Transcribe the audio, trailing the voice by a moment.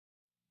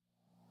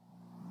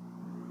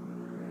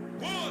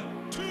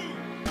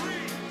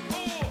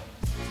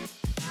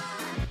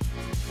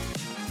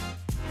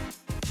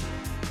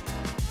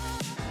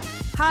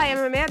Hi, I'm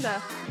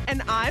Amanda.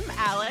 And I'm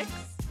Alex.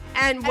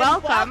 And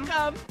welcome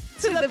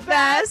to the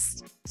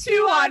best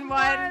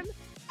 2-on-1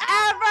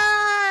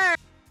 ever!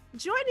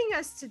 Joining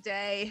us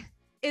today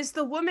is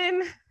the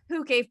woman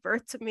who gave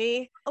birth to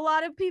me. A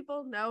lot of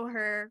people know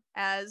her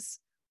as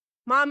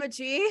Mama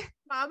G.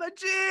 Mama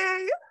G!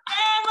 Hey,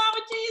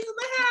 Mama G's in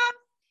the house!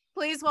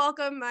 Please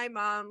welcome my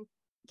mom,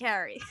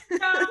 Carrie.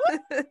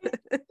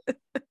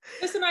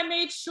 Listen, I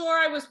made sure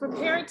I was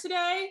prepared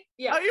today.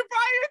 Yeah. Oh, you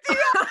brought your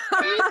deodorant?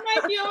 I used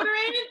my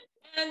deodorant.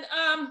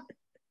 And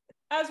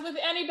as with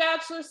any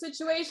bachelor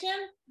situation.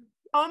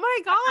 Oh my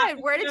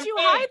God, where did you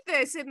hide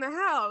this in the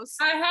house?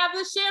 I have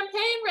the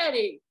champagne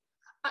ready.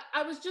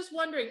 I was just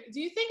wondering, do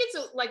you think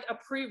it's like a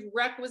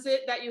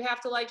prerequisite that you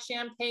have to like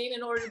champagne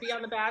in order to be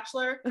on The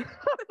Bachelor?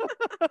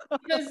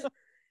 Because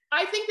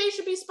I think they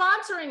should be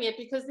sponsoring it,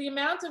 because the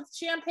amount of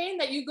champagne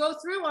that you go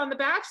through on The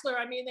Bachelor,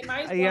 I mean, they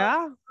might as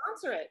well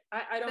sponsor it.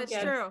 I don't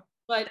get it.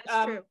 But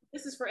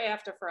this is for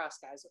after for us,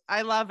 guys.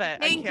 I love it.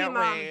 Thank you,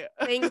 Mom.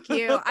 Thank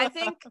you. I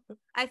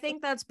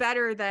think that's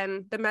better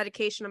than the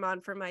medication I'm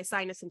on for my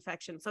sinus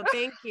infection. So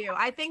thank you.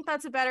 I think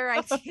that's a better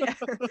idea.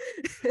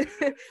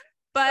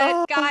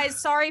 But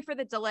guys, sorry for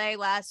the delay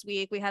last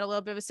week. We had a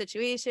little bit of a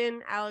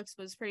situation. Alex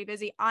was pretty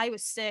busy. I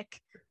was sick.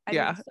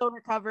 I'm still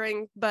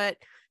recovering, but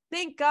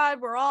thank God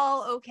we're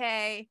all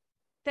okay.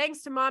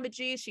 Thanks to Mama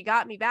G, she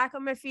got me back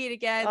on my feet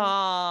again.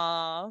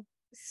 Aww.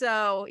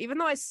 So even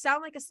though I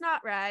sound like a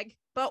snot rag,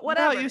 but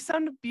whatever. No, you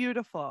sound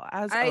beautiful,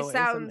 as I always,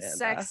 sound Amanda.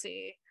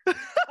 sexy.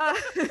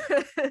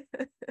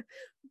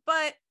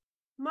 But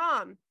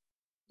Mom,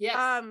 yes.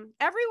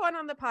 Everyone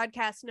on the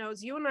podcast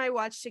knows you and I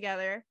watch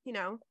together, you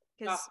know,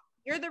 because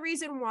you're the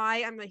reason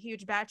why I'm a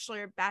huge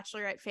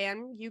Bachelorette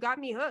fan. You got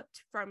me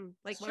hooked from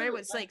like when I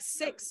was like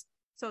 6.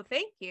 So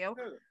thank you.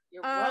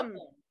 You're welcome.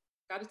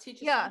 Got to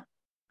teach you.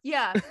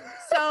 Yeah.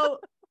 So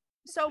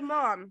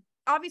Mom,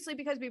 obviously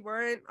because we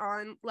weren't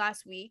on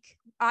last week,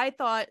 I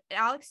thought,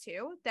 Alex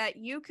too, that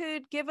you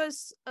could give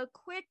us a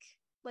quick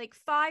like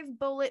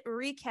 5-bullet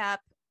recap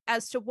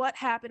as to what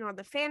happened on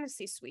the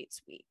fantasy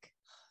suites week.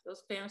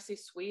 Those fantasy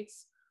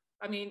suites.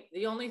 I mean,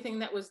 the only thing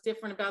that was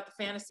different about the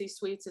fantasy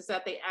suites is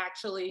that they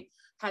actually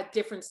had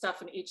different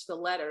stuff in each of the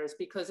letters,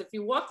 because if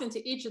you walked into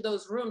each of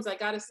those rooms, I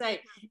got to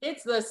say,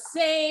 it's the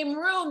same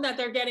room that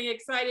they're getting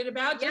excited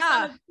about, just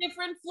on a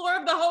different floor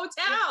of the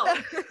hotel.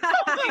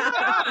 Oh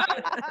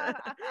my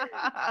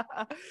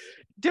God.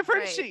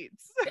 Different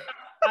sheets.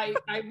 I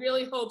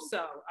really hope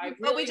so.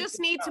 But we just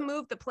need to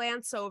move the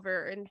plants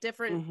over in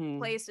different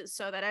places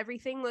so that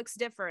everything looks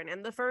different,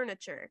 and the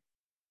furniture.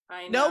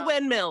 No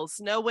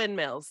windmills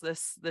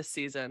this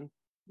season.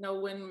 No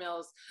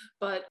windmills,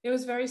 but it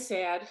was very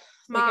sad.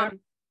 Mom,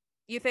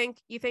 you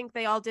think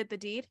they all did the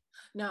deed?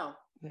 No.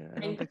 Yeah, I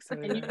don't think so.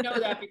 And you know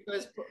that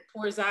because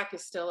poor Zach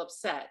is still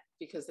upset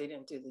because they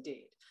didn't do the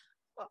deed.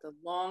 The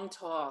long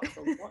talk,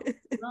 the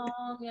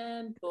long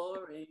and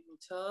boring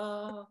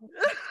talk.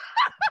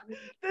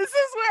 This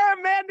is where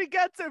Amanda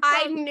gets it from.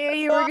 I knew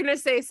you were gonna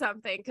say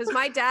something, because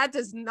my dad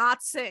does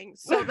not sing,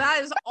 so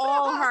that is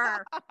all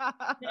her.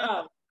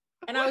 No.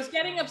 And I was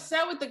getting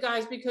upset with the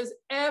guys because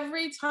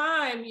every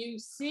time you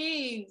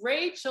see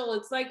Rachel,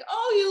 it's like,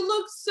 oh, you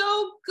look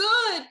so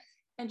good.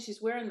 And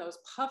she's wearing those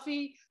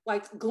puffy,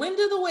 like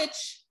Glinda the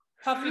Witch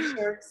puffy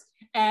shirts.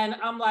 And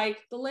I'm like,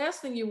 the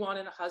last thing you want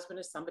in a husband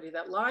is somebody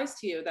that lies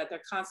to you, that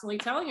they're constantly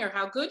telling her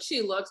how good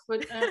she looks,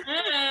 but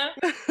and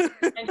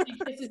she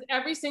kisses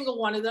every single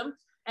one of them.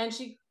 And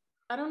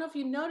I don't know if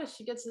you noticed,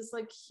 she gets this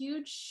like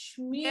huge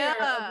smear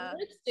of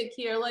lipstick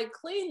here. Like,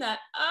 clean that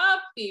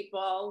up,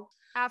 people.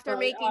 After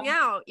making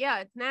out.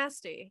 Yeah, it's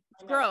nasty.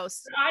 It's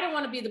gross. I don't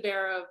want to be the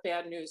bearer of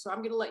bad news, so I'm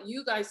going to let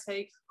you guys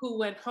say who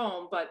went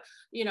home. But,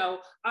 you know,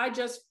 I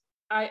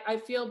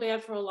feel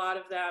bad for a lot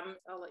of them.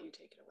 I'll let you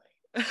take it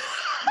away.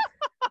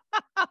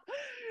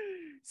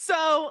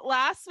 So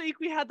last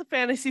week we had the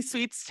Fantasy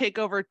Suites take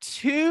over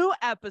 2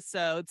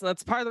 episodes. And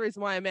that's part of the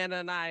reason why Amanda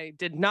and I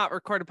did not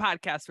record a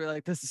podcast. We were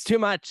like, this is too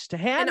much to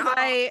handle.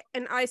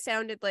 And I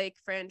sounded like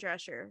Fran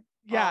Drescher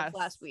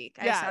last week.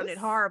 I sounded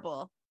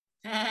horrible.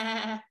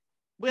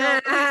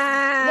 Well,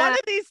 one of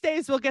these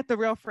days we'll get the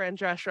real Fran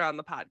Drescher on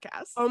the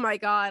podcast. Oh my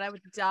God, I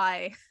would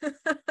die.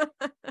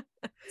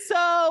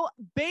 So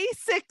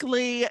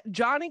basically,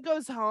 Johnny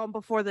goes home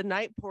before the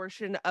night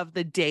portion of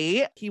the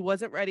date. He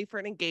wasn't ready for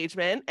an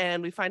engagement,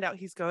 and we find out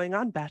he's going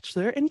on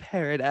Bachelor in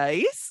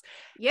Paradise.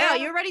 Yeah,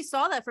 you already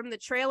saw that from the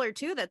trailer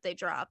too that they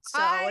dropped.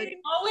 So always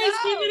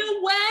give it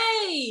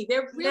away.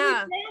 They're really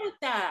bad at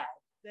that.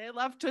 They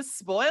love to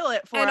spoil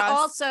it for us. And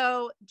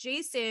also,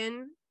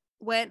 Jason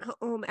went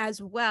home as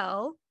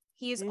well.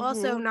 He's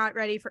also not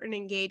ready for an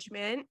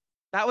engagement.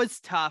 That was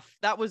tough.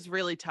 That was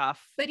really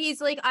tough. But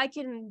he's like, I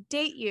can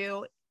date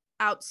you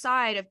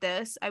outside of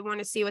this. I want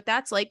to see what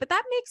that's like. But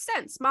that makes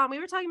sense, Mom. We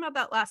were talking about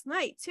that last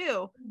night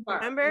too.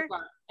 Remember?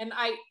 And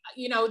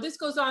this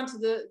goes on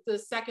to the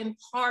second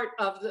part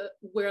of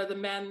where the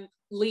men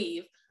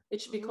leave.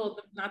 It should be called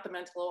not the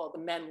men tell all, the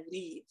men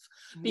leave,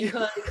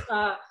 because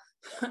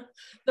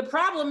The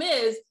problem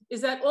is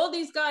that all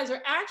these guys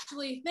are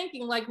actually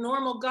thinking like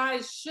normal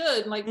guys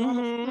should, like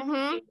normal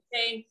guys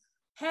saying,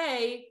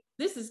 hey,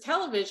 this is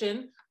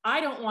television.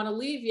 I don't want to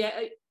leave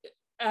yet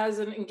as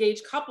an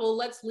engaged couple.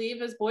 Let's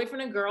leave as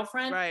boyfriend and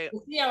girlfriend. Right.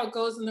 We'll see how it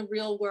goes in the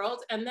real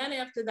world. And then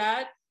after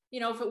that, you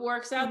know, if it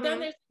works out, then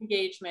there's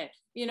engagement.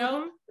 You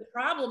know, the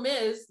problem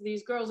is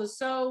these girls are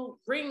so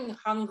ring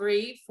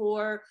hungry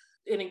for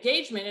an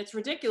engagement. It's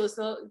ridiculous.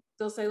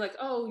 They'll say like,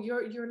 oh,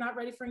 you're not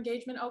ready for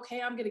engagement.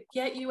 Okay, I'm gonna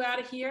get you out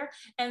of here,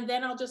 and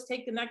then I'll just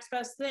take the next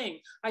best thing.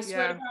 I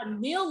swear to God,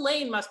 Neil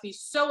Lane must be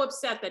so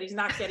upset that he's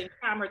not getting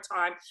camera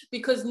time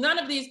because none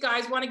of these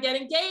guys want to get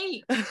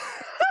engaged. Am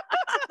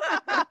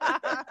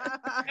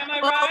I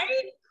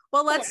right?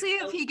 Well, let's see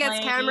if he gets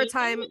camera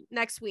time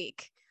next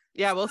week.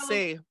 Yeah, we'll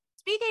see.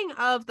 Speaking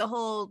of the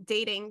whole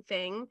dating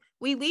thing,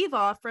 we leave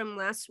off from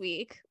last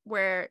week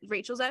where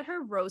Rachel's at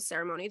her rose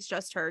ceremony. It's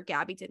just her.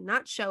 Gabby did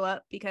not show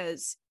up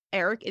because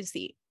Eric is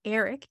the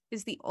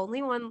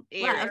only one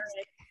left.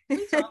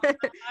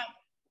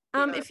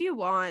 If you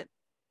want.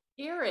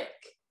 Eric.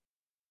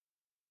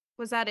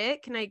 Was that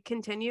it? Can I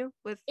continue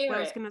with what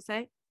I was gonna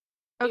say?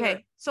 Okay,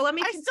 Eric. so let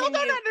me I still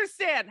don't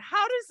understand.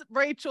 How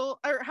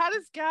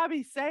does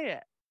Gabby say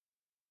it?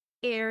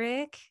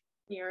 Eric.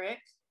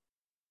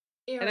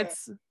 And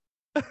it's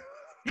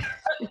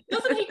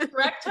doesn't he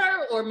correct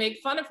her or make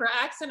fun of her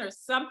accent or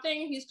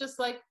something? He's just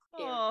like,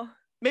 oh,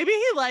 maybe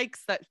he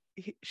likes that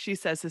she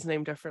says his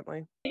name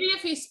differently. Maybe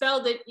if he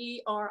spelled it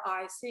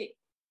ERIC.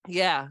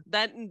 Yeah,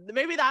 then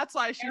maybe that's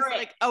why she's Eric.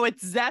 like, oh,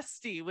 it's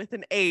zesty with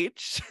an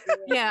H.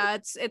 Yeah,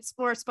 it's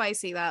more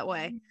spicy that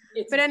way.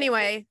 But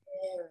anyway,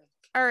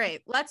 all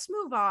right, let's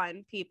move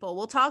on, people.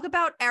 We'll talk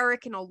about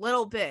Eric in a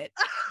little bit.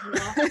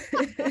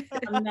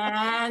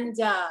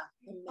 Amanda.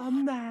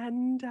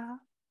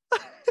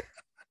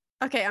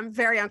 Okay, I'm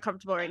very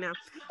uncomfortable right now.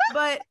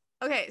 But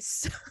okay,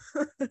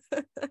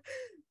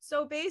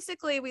 so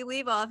basically we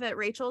leave off at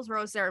Rachel's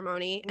rose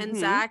ceremony and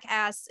Zach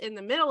asks in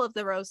the middle of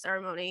the rose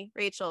ceremony,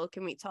 Rachel,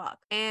 can we talk?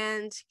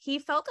 And he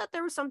felt that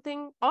there was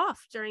something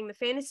off during the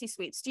fantasy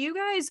suites. Do you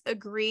guys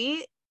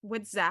agree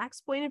with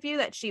Zach's point of view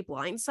that she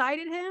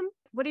blindsided him?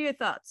 What are your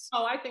thoughts?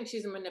 Oh, I think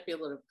she's a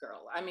manipulative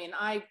girl. I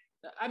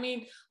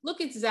mean,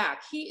 look at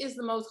Zach. He is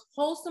the most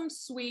wholesome,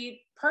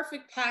 sweet,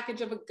 perfect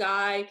package of a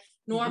guy.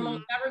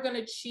 Normal, never going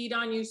to cheat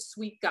on you,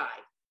 sweet guy.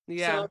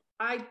 Yeah. So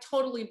I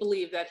totally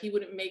believe that he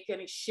wouldn't make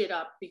any shit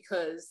up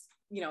because,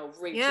 you know,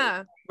 Rachel.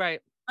 Yeah. Right.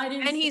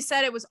 And he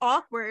said it was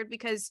awkward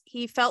because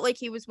he felt like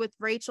he was with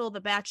Rachel,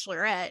 the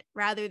Bachelorette,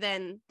 rather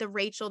than the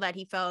Rachel that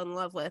he fell in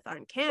love with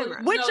on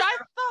camera. Which I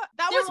thought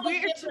that was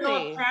weird to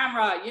me. Off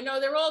camera. You know,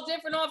 they're all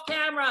different off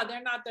camera.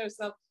 They're not their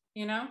self,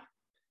 you know?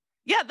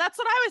 Yeah, that's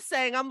what I was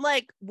saying. I'm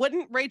like,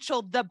 wouldn't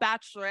Rachel, the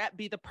Bachelorette,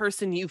 be the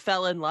person you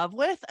fell in love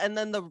with? And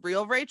then the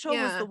real Rachel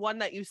was the one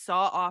that you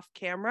saw off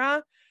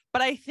camera.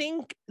 But I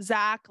think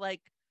Zach, like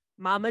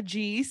Mama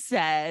G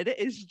said,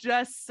 is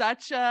just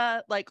such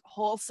a like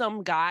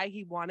wholesome guy.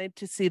 He wanted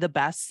to see the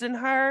best in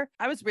her.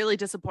 I was really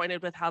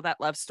disappointed with how that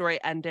love story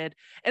ended.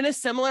 In a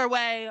similar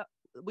way,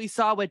 we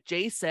saw with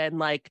Jason,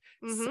 like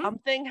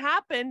something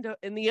happened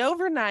in the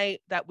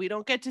overnight that we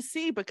don't get to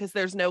see because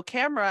there's no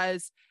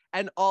cameras.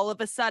 And all of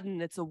a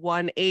sudden it's a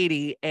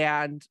 180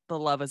 and the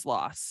love is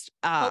lost.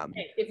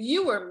 Okay, if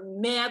you were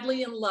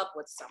madly in love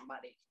with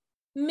somebody,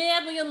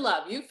 madly in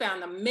love, you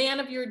found the man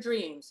of your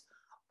dreams,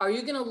 are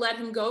you going to let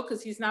him go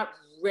because he's not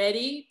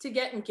ready to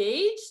get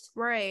engaged?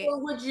 Right.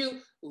 Or would you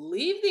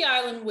leave the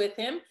island with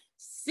him,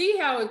 see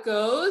how it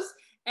goes,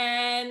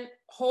 and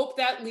hope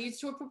that leads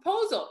to a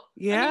proposal?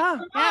 Yeah.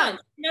 Come on,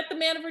 she met the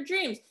man of her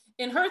dreams.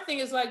 And her thing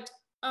is like,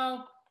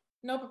 oh,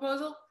 no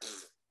proposal?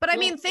 But I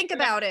mean, think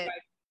about it.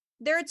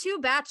 There are two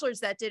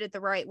bachelors that did it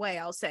the right way,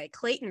 I'll say.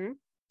 Clayton,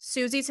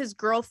 Susie's his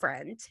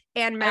girlfriend,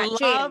 and Matt I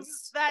love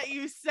James. that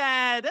you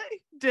said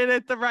did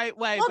it the right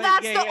way. Well,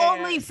 that's the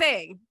only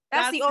thing.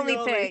 That's the only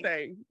thing.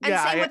 And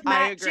yeah, same with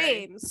Matt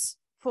James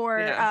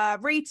for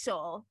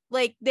Rachel.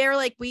 Like they're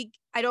like,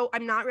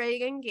 I'm not ready to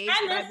get engaged.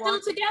 And they're still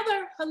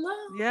together. Hello.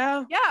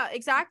 Yeah. Yeah,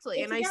 exactly.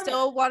 They're and together. I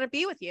still want to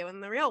be with you in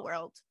the real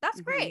world.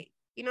 That's great.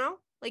 You know,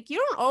 like you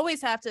don't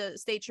always have to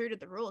stay true to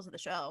the rules of the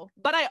show.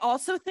 But I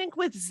also think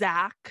with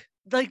Zach,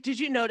 like, did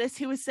you notice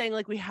he was saying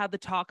like we had the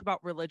talk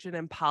about religion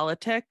and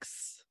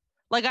politics?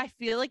 Like, I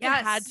feel like it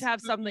had to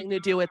have something to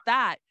do with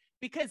that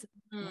because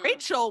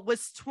Rachel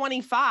was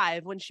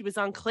 25 when she was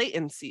on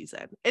Clayton's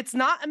season. It's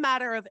not a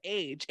matter of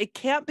age. It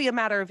can't be a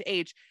matter of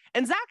age.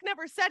 And Zach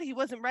never said he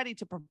wasn't ready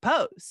to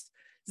propose.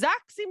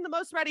 Zach seemed the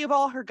most ready of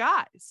all her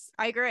guys.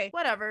 I agree.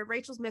 Whatever.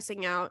 Rachel's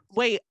missing out.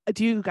 Wait,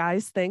 do you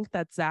guys think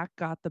that Zach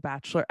got the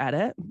Bachelor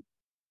edit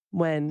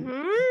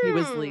when he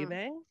was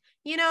leaving?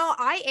 You know,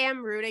 I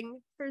am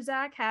rooting for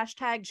Zach.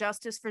 #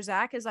 justice for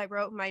Zach, as I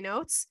wrote in my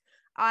notes.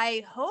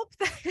 I hope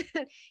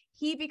that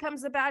he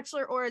becomes the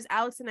Bachelor, or as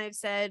Alex and I have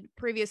said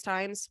previous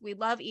times, we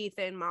love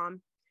Ethan,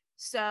 Mom.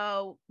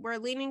 So we're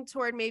leaning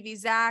toward maybe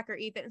Zach or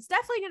Ethan. It's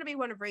definitely going to be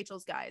one of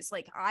Rachel's guys.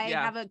 Like, I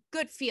have a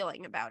good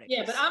feeling about it.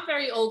 Yeah, but I'm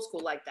very old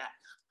school like that.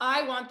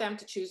 I want them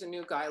to choose a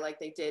new guy like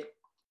they did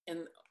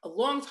in a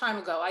long time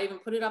ago. I even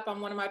put it up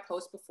on one of my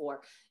posts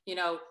before.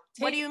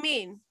 What do you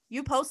mean?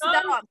 You posted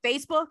that on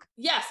Facebook?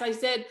 Yes, I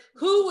said,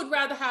 who would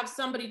rather have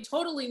somebody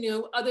totally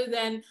new other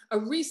than a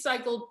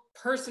recycled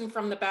person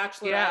from The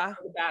Bachelorette or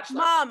The Bachelor?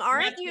 Mom,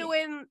 aren't you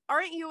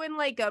in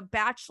like a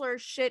Bachelor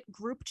shit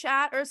group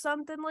chat or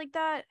something like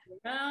that?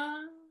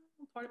 I'm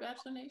part of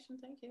Bachelor Nation,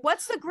 thank you.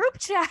 What's the group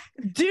chat?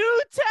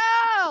 Do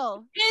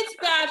tell. It's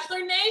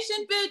Bachelor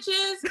Nation,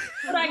 bitches.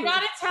 But I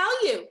gotta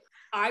tell you,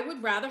 I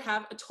would rather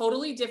have a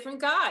totally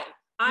different guy.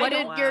 What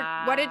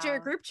did your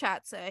group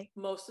chat say?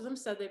 Most of them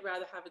said they'd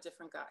rather have a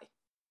different guy.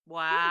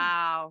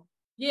 Wow.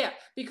 Yeah,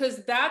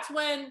 because that's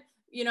when,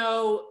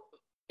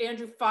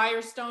 Andrew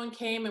Firestone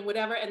came and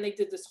whatever, and they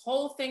did this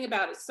whole thing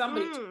about it.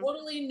 Somebody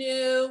totally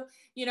new,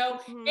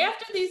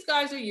 after these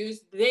guys are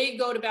used, they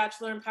go to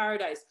Bachelor in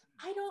Paradise.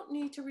 I don't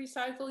need to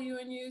recycle you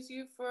and use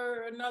you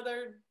for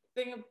another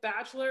thing of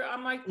Bachelor.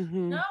 I'm like,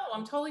 no,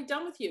 I'm totally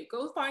done with you.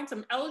 Go find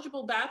some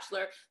eligible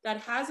Bachelor that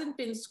hasn't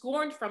been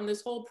scorned from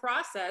this whole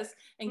process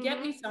and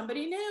get me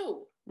somebody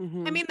new.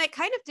 I mean, they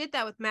kind of did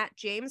that with Matt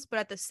James, but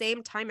at the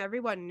same time,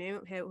 everyone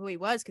knew who he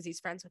was because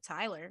he's friends with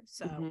Tyler.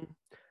 So,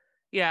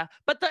 yeah,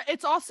 but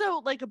it's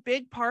also like a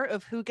big part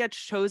of who gets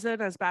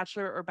chosen as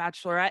Bachelor or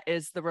Bachelorette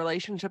is the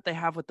relationship they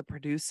have with the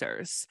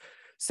producers.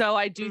 So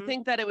I do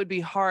think that it would be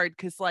hard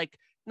because, like,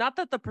 not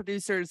that the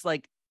producers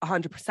like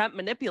 100%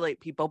 manipulate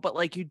people, but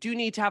like you do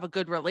need to have a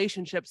good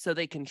relationship so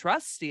they can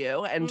trust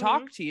you and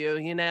talk to you,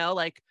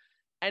 like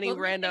any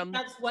random.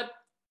 That's what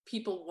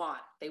people want.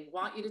 They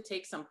want you to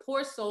take some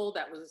poor soul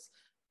that was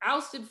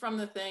ousted from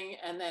the thing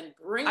and then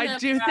bring them. I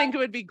do think it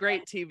would be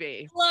great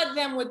TV. Flood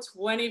them with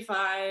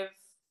 25.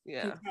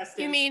 Yeah.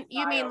 You mean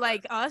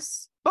like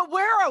us? But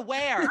we're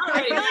aware.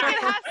 I feel like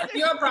it has to be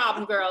your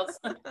problem, girls.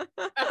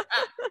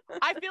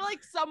 I feel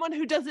like someone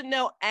who doesn't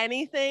know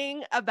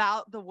anything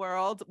about the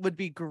world would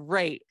be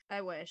great.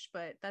 I wish,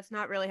 but that's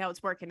not really how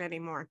it's working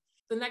anymore.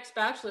 The next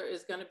Bachelor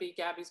is going to be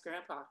Gabby's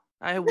grandpa.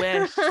 I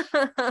wish.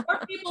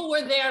 More people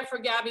were there for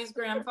Gabby's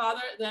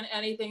grandfather than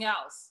anything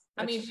else.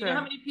 I mean, do you know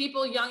how many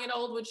people, young and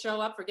old, would show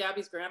up for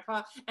Gabby's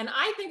grandpa? And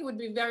I think it would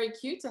be very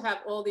cute to have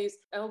all these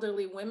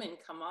elderly women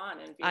come on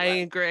and be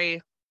agree.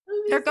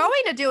 They're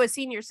going to do a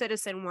senior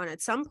citizen one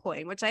at some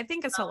point, which I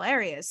think is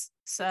hilarious.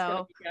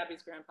 So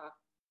Gabby's grandpa.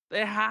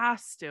 It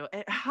has to.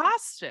 It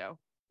has to.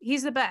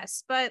 He's the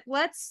best. But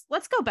let's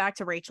go back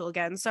to Rachel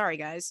again. Sorry,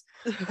 guys.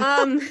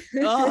 Let's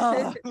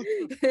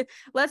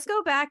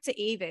go back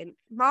to Avon.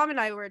 Mom and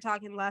I were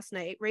talking last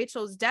night.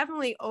 Rachel's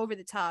definitely over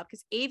the top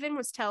because Avon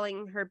was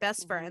telling her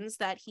best friends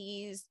that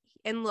he's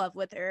in love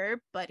with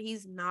her, but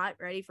he's not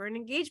ready for an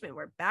engagement.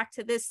 We're back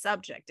to this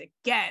subject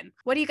again.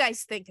 What do you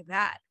guys think of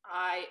that?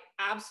 I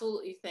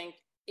absolutely think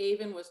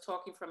Avon was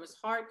talking from his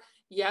heart.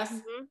 Yes,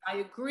 I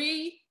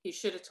agree. He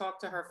should have talked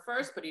to her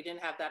first, but he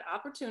didn't have that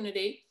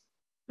opportunity.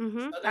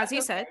 So as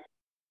he said.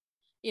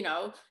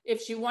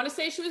 If she want to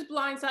say she was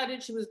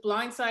blindsided, she was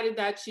blindsided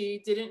that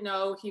she didn't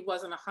know he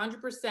wasn't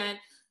 100%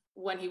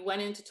 when he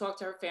went in to talk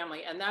to her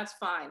family. And that's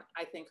fine.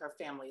 I think her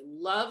family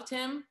loved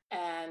him.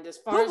 And as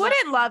far as who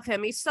wouldn't love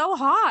him? He's so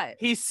hot.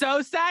 He's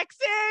so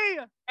sexy.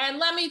 And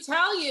let me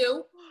tell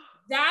you,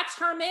 that's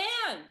her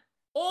man.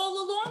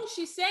 All along,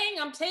 she's saying,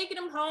 I'm taking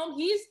him home.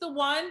 He's the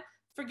one.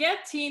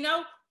 Forget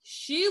Tino.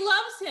 She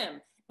loves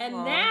him. And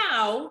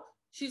now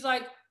she's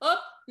like, oh,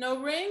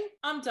 no ring.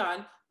 I'm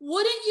done.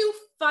 Wouldn't you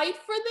fight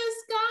for this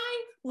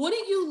guy?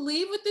 Wouldn't you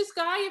leave with this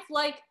guy if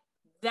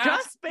that's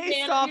just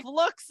based off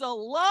looks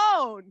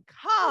alone?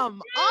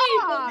 Come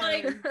on. She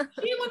went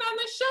on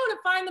the show to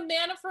find the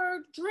man of her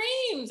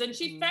dreams and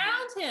she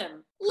found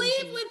him.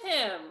 Leave with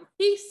him.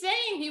 He's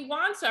saying he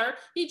wants her.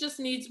 He just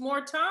needs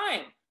more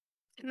time.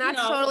 And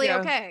that's totally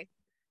okay.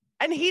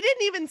 And he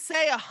didn't even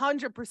say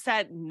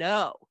 100%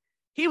 no.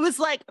 He was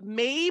like,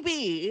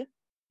 maybe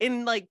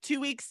in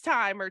 2 weeks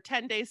time or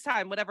 10 days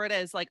time, whatever it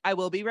is, I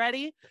will be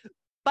ready.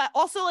 But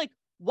also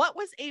what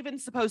was Avon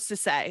supposed to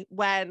say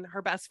when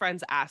her best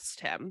friends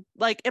asked him?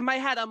 In my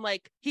head, I'm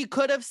like, he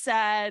could have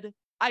said,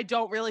 I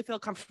don't really feel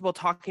comfortable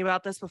talking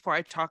about this before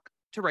I talk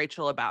to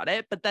Rachel about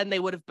it. But then they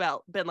would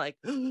have been like,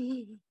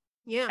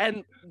 yeah.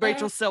 And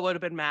Rachel still would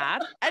have been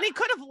mad. And he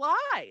could have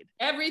lied.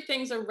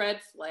 Everything's a red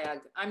flag.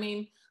 I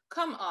mean,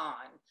 come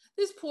on.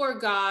 This poor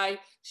guy,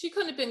 she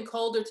couldn't have been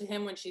colder to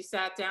him when she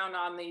sat down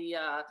on the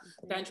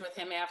bench with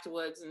him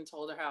afterwards and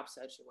told her how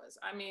upset she was.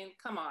 I mean,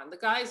 come on. The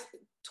guy's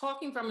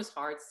talking from his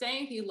heart,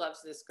 saying he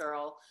loves this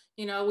girl.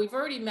 We've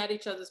already met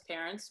each other's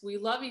parents. We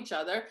love each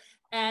other.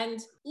 And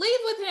leave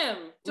with him.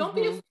 Don't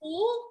be a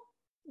fool.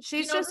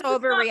 She's just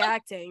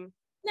overreacting.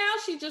 Now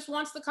she just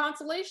wants the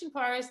consolation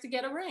prize to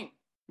get a ring.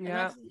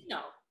 Yeah.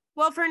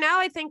 Well, for now,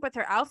 I think with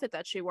her outfit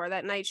that she wore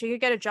that night, she could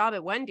get a job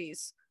at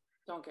Wendy's.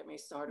 Don't get me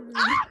started with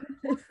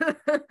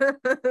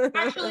that.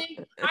 Actually,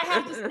 I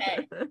have to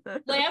say,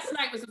 last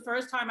night was the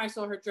first time I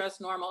saw her dress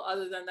normal,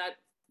 other than that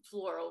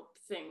floral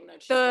thing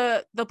that she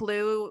wore. The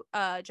blue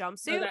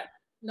jumpsuit?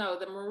 No,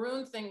 the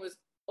maroon thing was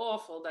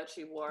awful that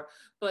she wore.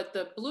 But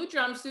the blue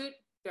jumpsuit,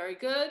 very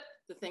good.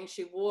 The thing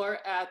she wore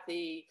at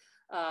the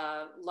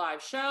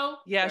live show.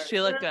 Yeah,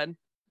 she looked good.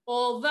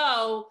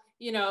 Although,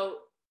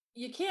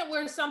 you can't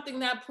wear something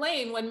that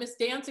plain when Miss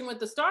Dancing with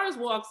the Stars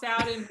walks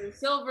out in her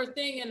silver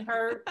thing and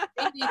her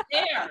 80s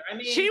hair. I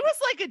mean, she was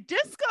like a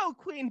disco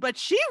queen, but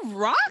she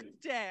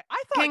rocked it.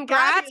 I thought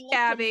Congrats, Gabby looked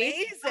Gabby.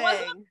 amazing. I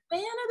wasn't a fan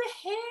of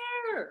the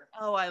hair.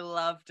 Oh, I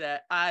loved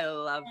it. I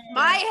loved it.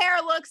 My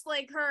hair looks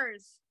like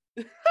hers.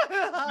 No,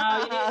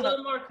 you need a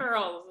little more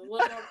curls. A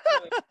little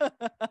more curls.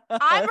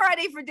 I'm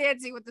ready for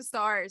Dancing with the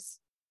Stars.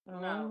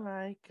 Oh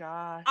my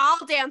gosh.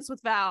 I'll dance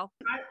with Val.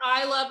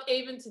 I love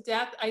Avon to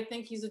death. I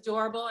think he's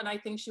adorable, and I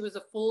think she was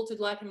a fool to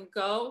let him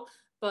go.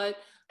 But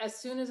as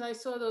soon as I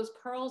saw those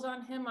pearls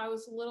on him, I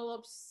was a little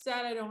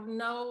upset. I don't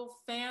know.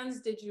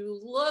 Fans, did you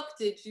look?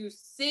 Did you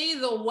see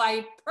the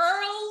white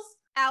pearls?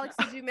 Alex,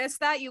 did you miss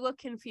that? You look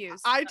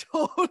confused. I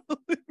totally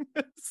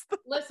missed that.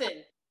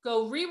 Listen,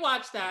 go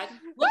rewatch that.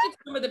 Look at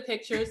some of the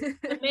pictures.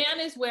 The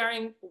man is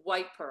wearing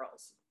white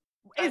pearls.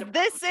 Is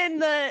this in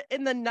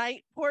the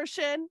night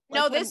portion?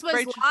 No, this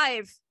was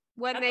live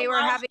when they were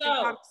having a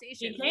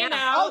conversation. He came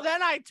out. Oh,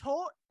 then I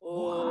told.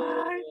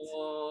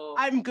 What?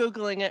 I'm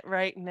Googling it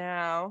right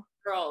now.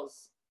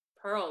 Pearls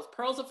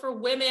are for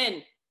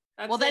women.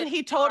 Well, then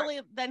he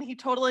totally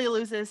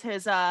loses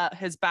his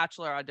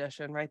Bachelor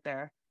audition right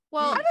there.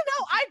 Well, I don't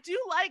know.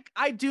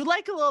 I do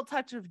like a little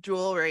touch of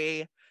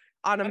jewelry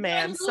on a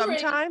man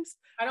sometimes.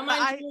 I don't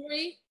mind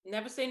jewelry.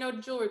 Never say no to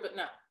jewelry, but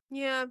no.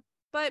 Yeah.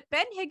 But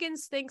Ben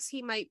Higgins thinks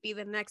he might be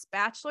the next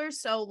Bachelor,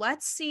 so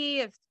let's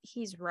see if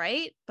he's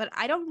right. But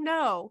I don't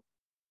know.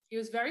 He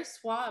was very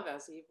suave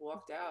as he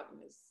walked out.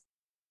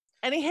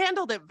 And he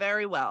handled it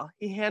very well.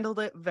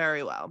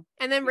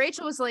 And then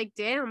Rachel was like,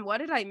 damn, what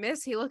did I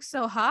miss? He looks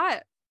so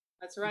hot.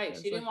 That's right.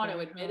 She didn't want to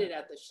admit it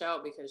at the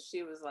show because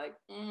she was like,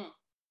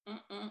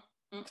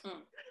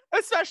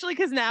 Especially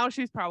because now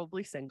she's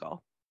probably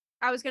single.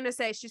 I was going to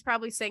say she's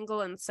probably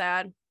single and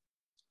sad.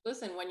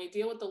 Listen, when you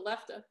deal with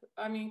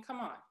come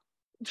on.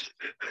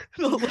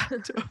 The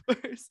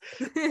leftovers.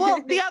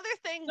 Well, the other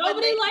thing,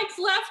 nobody likes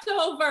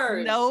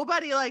leftovers.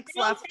 Nobody likes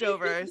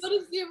leftovers. As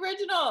good as the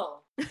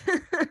original.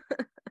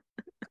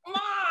 Come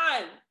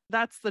on.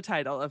 That's the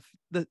title of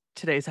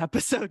today's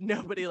episode.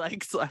 Nobody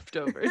likes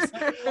leftovers.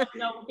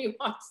 Nobody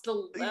wants the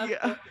leftovers.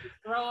 Yeah.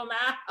 Throw them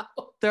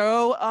out.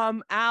 Throw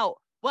them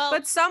out. Well,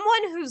 but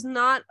someone who's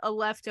not a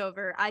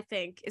leftover, I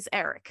think, is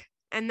Eric,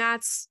 and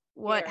that's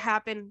what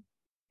happened.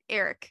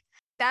 Eric.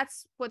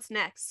 That's what's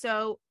next.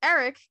 So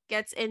Eric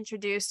gets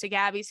introduced to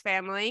Gabby's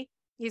family.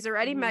 He's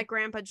already met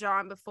Grandpa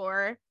John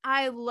before.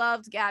 I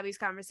loved Gabby's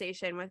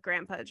conversation with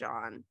Grandpa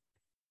John.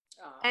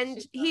 Oh, and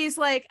he's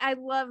like, I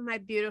love my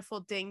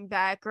beautiful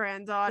dingbat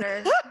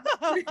granddaughter.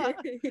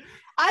 I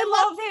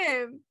love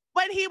him.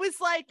 When he was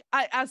like,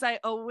 as I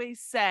always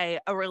say,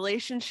 a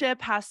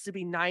relationship has to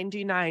be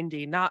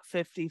 90-90, not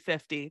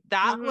 50-50.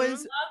 That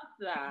was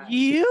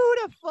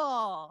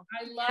beautiful.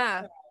 I love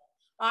that.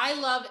 I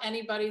love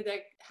anybody that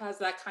has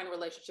that kind of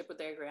relationship with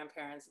their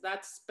grandparents.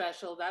 That's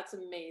special. That's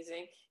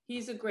amazing.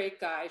 He's a great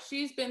guy.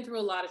 She's been through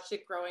a lot of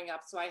shit growing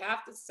up. So I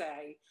have to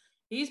say,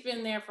 he's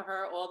been there for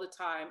her all the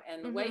time.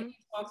 And the way he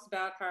talks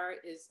about her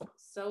is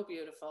so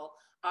beautiful.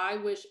 I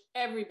wish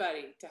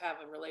everybody to have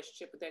a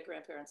relationship with their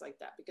grandparents like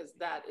that, because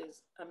that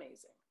is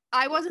amazing.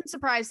 I wasn't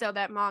surprised, though,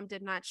 that Mom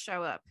did not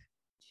show up.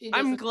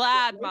 I'm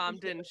glad Mom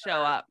didn't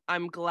show up.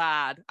 I'm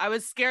glad. I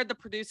was scared the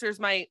producers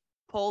might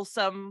pull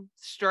some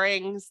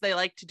strings. They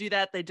like to do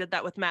that. They did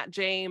that with Matt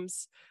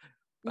James.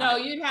 No,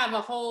 you'd have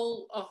a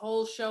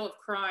whole show of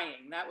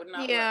crying. That would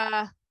not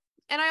work.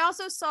 And I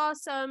also saw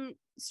some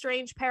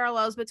strange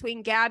parallels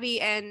between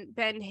Gabby and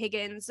Ben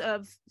Higgins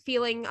of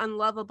feeling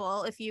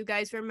unlovable. If you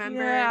guys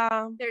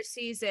remember their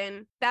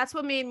season, that's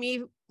what made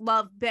me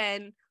love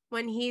Ben,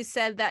 when he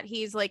said that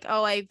he's like,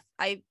 oh, I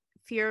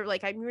fear,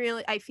 like,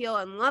 I feel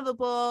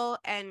unlovable,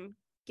 and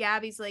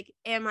Gabby's like,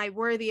 am I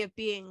worthy of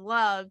being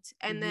loved?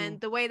 And then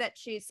the way that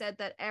she said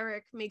that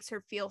Eric makes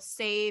her feel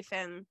safe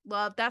and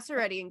loved, that's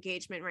already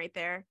engagement right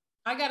there.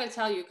 I gotta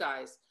tell you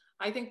guys,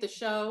 I think the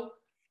show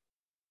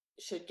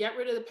should get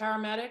rid of the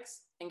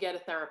paramedics and get a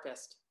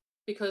therapist,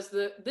 because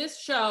this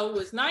show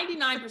was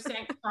 99%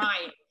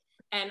 crying.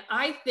 And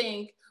I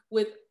think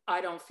with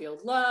I don't feel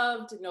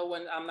loved,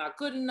 I'm not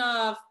good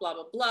enough, blah,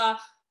 blah, blah.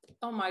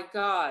 Oh my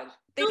God.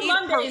 The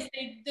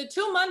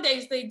 2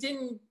 Mondays they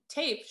didn't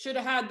tape should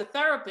have had the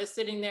therapist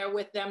sitting there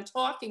with them,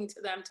 talking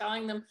to them,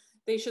 telling them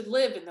they should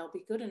live and they'll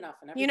be good enough.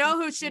 And you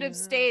know who should have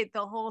stayed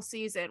the whole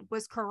season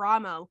was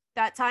Karamo.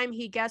 That time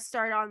he guest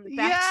starred on The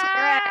Bachelorette.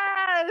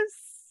 Yes!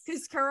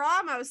 Because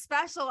Karamo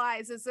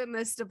specializes in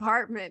this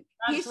department.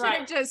 That's he should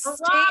have just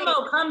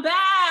Karamo, come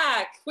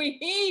back. We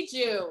need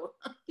you.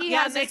 He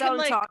has his own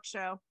talk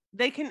show.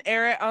 They can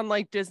air it on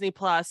like Disney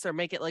Plus or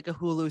make it like a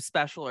Hulu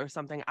special or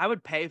something. I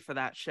would pay for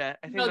that shit.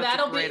 I think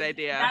that's a great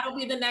idea. That'll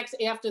be the next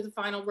after the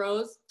final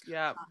rose.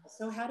 Yeah.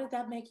 So how did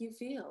that make you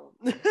feel?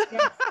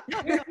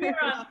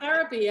 You're on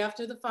therapy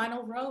after the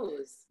final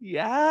rose.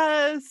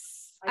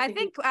 Yes. I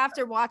think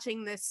after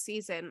watching this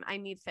season, I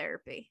need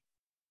therapy.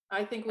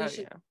 I think we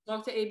should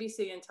talk to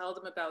ABC and tell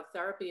them about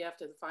therapy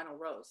after the final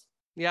rose.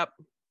 Yep.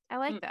 I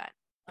like that.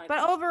 But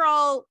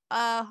overall,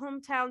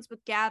 hometowns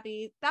with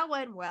Gabby, that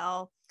went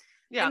well.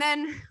 Yeah. And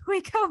then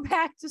we go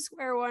back to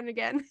square one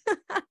again.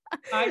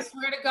 I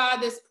swear to God,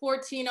 this poor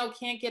Tino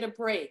can't get a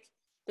break.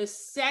 The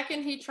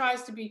second he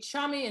tries to be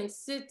chummy and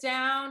sit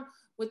down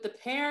with the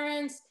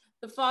parents,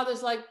 the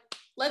father's like,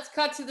 let's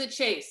cut to the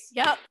chase.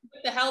 Yep.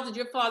 What the hell did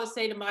your father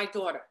say to my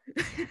daughter?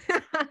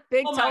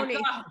 Big Tony.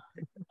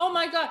 Oh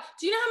my God.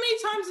 Do you know how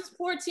many times this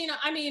poor Tino,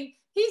 I mean,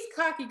 he's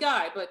a cocky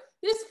guy, but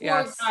this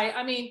poor guy,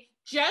 I mean,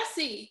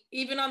 Jesse,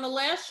 even on the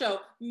last show,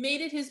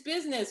 made it his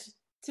business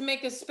to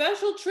make a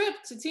special trip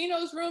to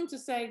Tino's room to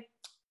say,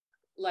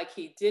 like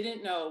he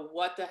didn't know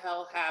what the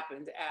hell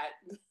happened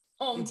at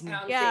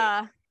hometown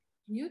date.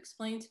 Can you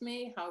explain to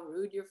me how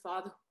rude your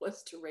father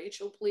was to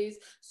Rachel, please?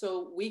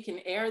 So we can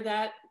air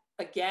that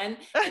again.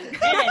 And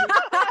then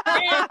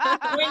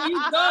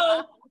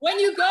when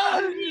you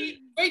go meet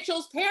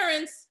Rachel's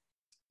parents,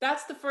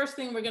 that's the first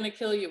thing we're going to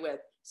kill you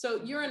with.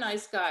 So you're a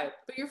nice guy,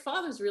 but your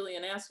father's really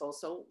an asshole.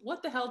 So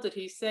what the hell did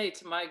he say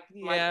to my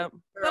girl?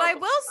 But I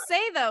will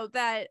say though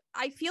that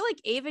I feel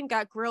like Avon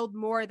got grilled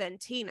more than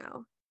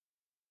Tino.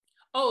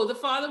 Oh, the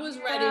father was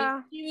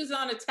ready. He was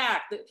on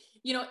attack.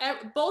 You know,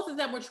 both of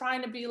them were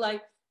trying to be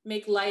like,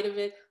 make light of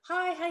it.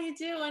 Hi, how you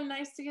doing?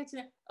 Nice to get to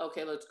know.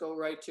 Okay, let's go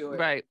right to it.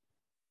 Right.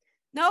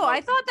 No, I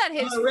thought that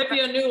I'm gonna rip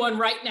you a new one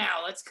right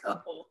now. Let's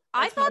go.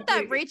 I thought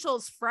that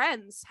Rachel's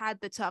friends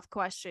had the tough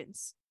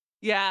questions.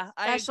 Yeah,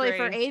 especially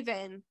for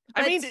Avon.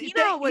 But I mean, he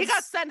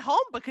got sent home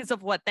because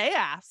of what they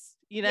asked,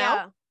 you know?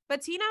 Yeah,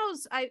 but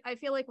Tino's, I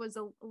feel like, was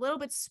a little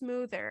bit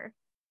smoother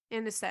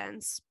in a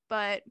sense,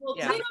 but not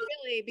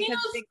really, because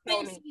Tino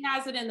thinks he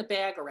has it in the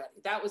bag already.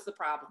 That was the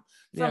problem.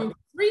 From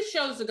 3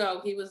 shows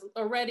ago, he was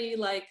already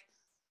like,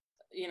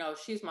 you know,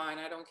 she's mine.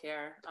 I don't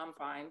care. I'm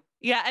fine.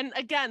 Yeah. And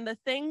again, the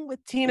thing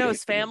with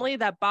Tino's family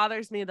that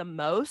bothers me the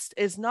most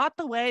is not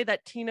the way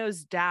that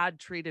Tino's dad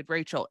treated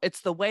Rachel.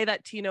 It's the way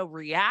that Tino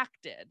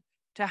reacted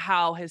to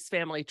how his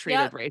family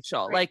treated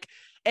Rachel. Right. Like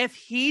if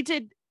he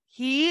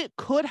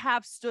could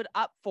have stood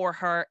up for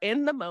her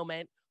in the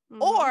moment,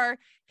 or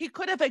he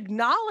could have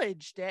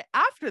acknowledged it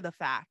after the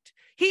fact.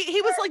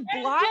 He was like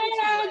blind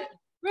to it.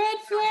 Red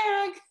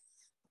flag.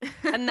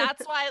 And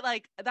that's why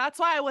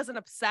I wasn't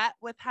upset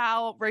with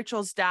how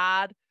Rachel's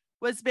dad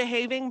was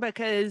behaving,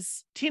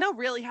 because Tino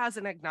really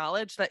hasn't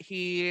acknowledged that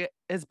he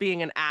is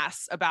being an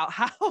ass about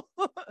how. Do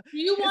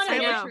you want to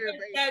know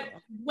that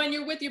when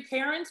you're with your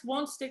parents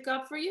won't stick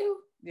up for you?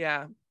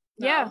 Yeah.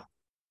 No. Yeah.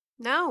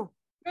 No.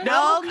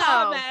 No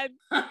comment.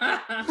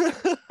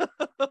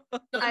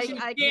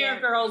 I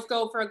dare girls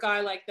go for a guy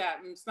like that.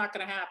 It's not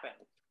going to happen.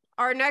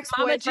 Our next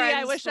Mama G,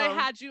 I wish I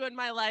had you in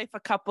my life a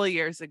couple of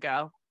years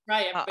ago.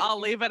 Right. I'll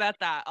leave it at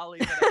that. I'll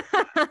get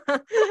rid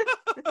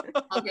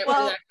of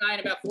that guy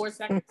in about 4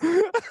 seconds.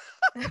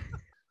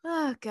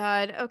 Oh,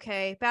 God.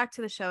 Okay. Back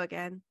to the show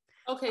again.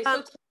 Okay. So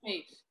tell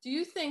me, do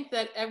you think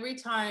that every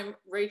time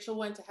Rachel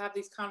went to have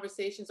these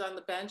conversations on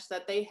the bench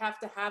that they have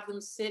to have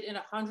them sit in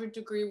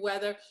 100-degree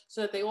weather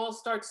so that they all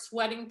start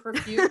sweating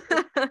profusely?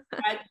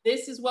 That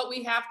this is what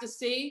we have to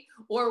see?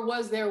 Or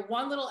was there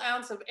one little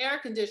ounce of air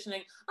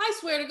conditioning? I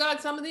swear to God,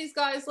 some of these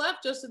guys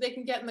left just so they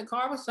can get in the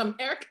car with some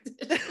air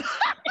conditioning.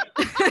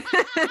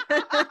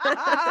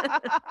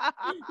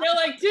 They're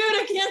like, dude,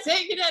 I can't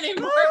take it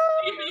anymore.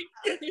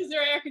 Is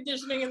there air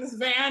conditioning in this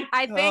van?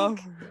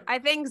 I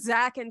think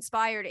Zach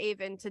inspired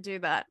Avon to do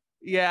that.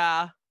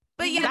 Yeah.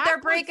 But yeah,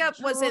 their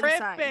breakup was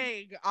inside.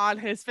 Dripping on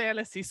his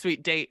fantasy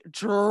suite date.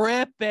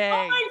 Dripping.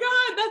 Oh my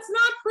God, that's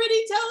not pretty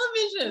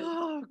television.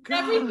 Oh, God.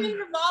 Everything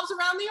revolves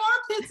around the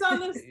armpits on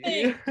this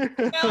thing.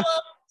 Yellow,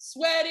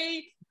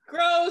 sweaty,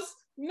 gross.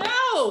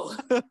 No.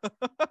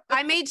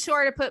 I made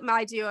sure to put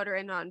my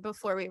deodorant on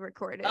before we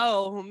recorded.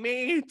 Oh,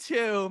 me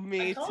too.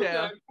 Me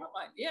too.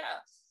 Yeah.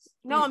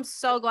 No, I'm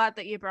so glad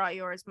that you brought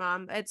yours,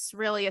 Mom. It's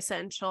really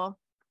essential.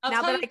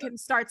 Now that I can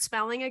start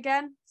smelling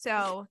again.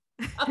 So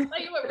I'll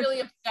tell you what really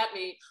upset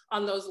me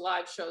on those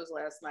live shows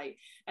last night.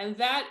 And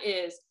that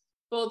is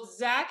both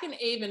Zach and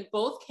Avon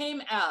both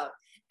came out.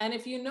 And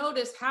if you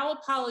notice how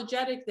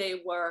apologetic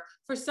they were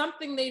for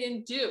something they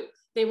didn't do,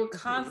 they were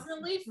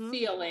constantly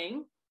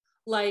feeling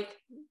like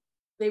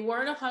they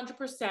weren't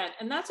 100%.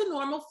 And that's a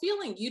normal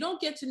feeling. You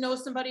don't get to know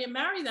somebody and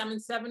marry them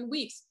in 7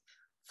 weeks.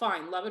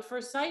 Fine. Love at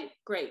first sight.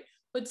 Great.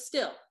 But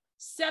still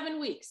 7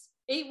 weeks.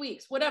 8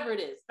 weeks, whatever it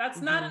is.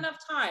 That's not enough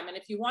time. And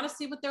if you want to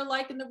see what they're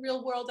like in the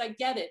real world, I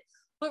get it.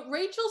 But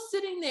Rachel's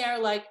sitting there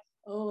like,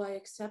 oh, I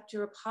accept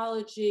your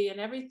apology and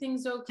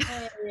everything's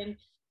okay. And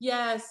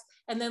yes.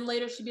 And then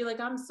later she'd be like,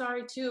 I'm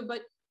sorry too.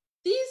 But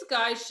these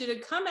guys should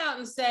have come out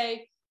and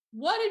say,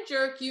 what a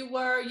jerk you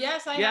were.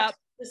 Yes, I have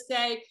to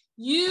say,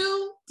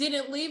 you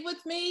didn't leave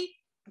with me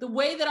the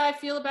way that I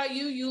feel about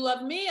you. You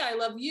love me. I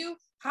love you.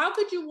 How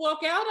could you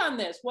walk out on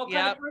this? What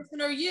kind of person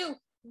are you?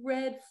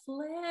 Red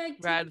flag.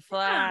 Red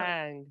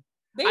flag.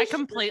 I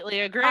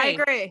completely agree. I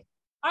agree.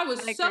 I was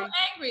so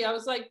angry. I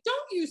was like,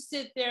 don't you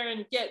sit there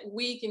and get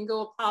weak and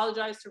go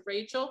apologize to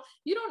Rachel.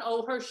 You don't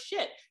owe her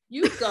shit.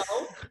 You go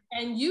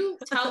and you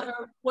tell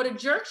her what a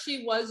jerk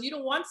she was. You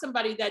don't want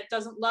somebody that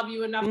doesn't love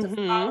you enough to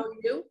follow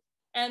you.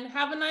 and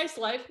have a nice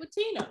life with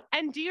Tino.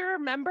 And do you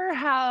remember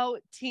how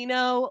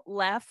Tino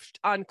left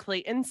on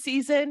Clayton's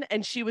season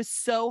and she was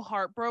so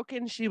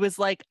heartbroken? She was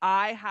like,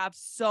 I have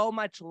so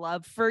much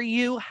love for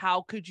you.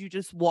 How could you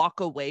just walk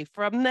away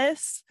from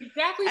this?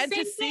 Exactly.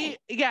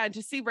 And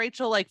to see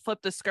Rachel like flip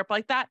the script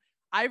like that,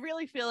 I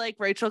really feel like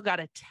Rachel got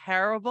a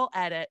terrible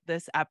edit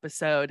this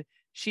episode.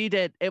 She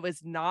did. It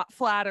was not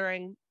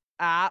flattering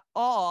at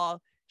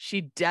all.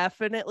 She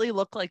definitely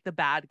looked like the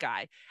bad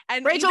guy.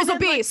 And Rachel's a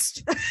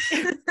beast.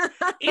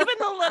 Even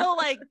the little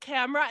like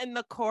camera in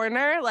the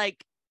corner,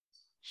 like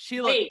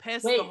she looked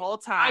pissed the whole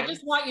time. I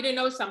just want you to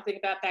know something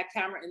about that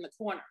camera in the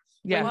corner.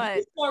 Yeah. When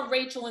you saw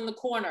Rachel in the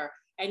corner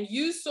and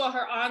you saw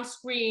her on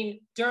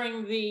screen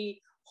during the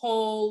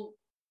whole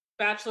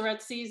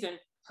Bachelorette season,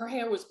 her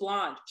hair was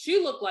blonde.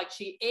 She looked like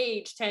she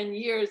aged 10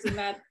 years in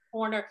that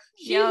corner.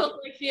 She looked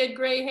like she had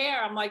gray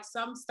hair. I'm like,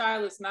 some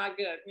stylists not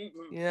good.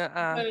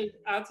 Yeah. But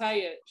I'll tell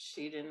you,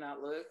 she did not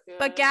look good.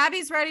 But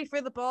Gabby's ready for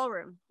the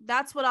ballroom.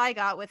 That's what I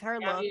got with her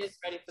look. Is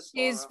ready for the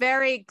She's ballroom.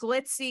 very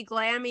glitzy,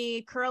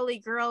 glammy, curly,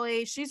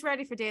 girly. She's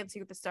ready for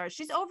Dancing with the Stars.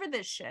 She's over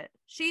this shit.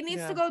 She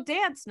needs to go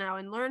dance now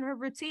and learn her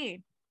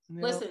routine.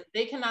 No. Listen,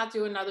 they cannot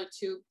do another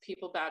two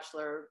people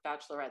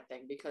bachelorette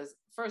thing because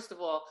first of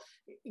all,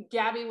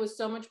 Gabby was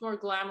so much more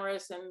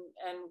glamorous and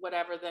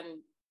whatever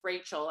than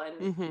Rachel,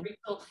 and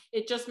Rachel,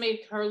 it just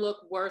made her look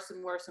worse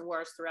and worse and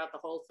worse throughout the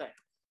whole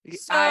thing.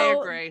 So, I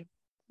agree.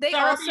 They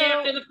also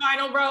after the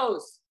final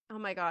rose. Oh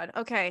my god.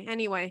 Okay.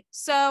 Anyway,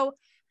 so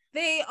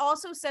they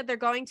also said they're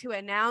going to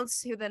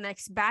announce who the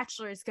next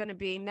Bachelor is going to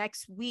be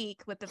next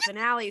week with the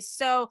finale.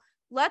 So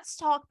let's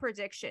talk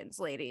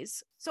predictions,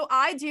 ladies. So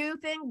I do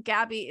think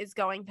Gabby is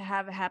going to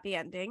have a happy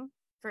ending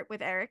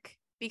with Eric,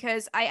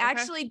 because I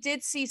actually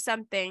did see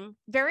something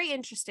very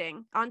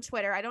interesting on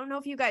Twitter. I don't know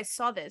if you guys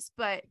saw this,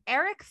 but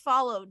Eric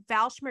followed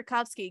Val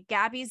Schmirkovsky,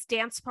 Gabby's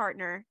dance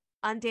partner,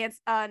 on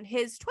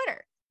his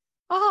Twitter.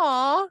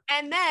 Aww.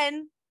 And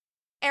then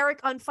Eric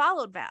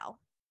unfollowed Val.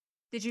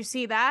 Did you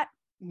see that?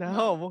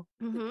 No.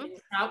 It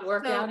did not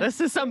work out.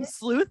 This is some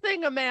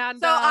sleuthing,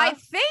 Amanda. So I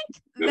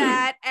think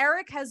that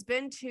Eric has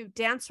been to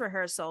dance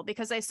rehearsal,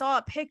 because I saw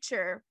a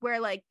picture where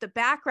like the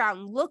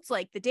background looked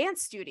like the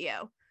dance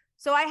studio.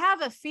 So I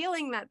have a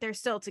feeling that they're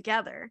still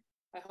together.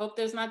 I hope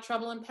there's not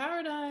trouble in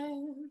paradise.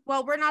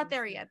 Well, we're not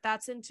there yet.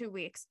 That's in 2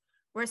 weeks.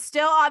 We're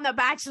still on the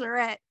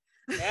Bachelorette.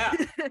 Yeah.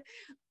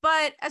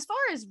 But as far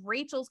as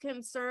Rachel's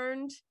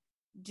concerned,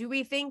 do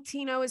we think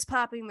Tino is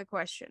popping the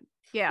question?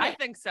 Yeah. I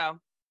think so.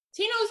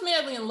 Tino's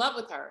madly in love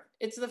with her.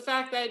 It's the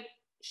fact that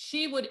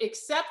she would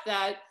accept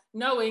that,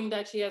 knowing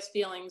that she has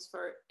feelings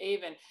for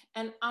Avon.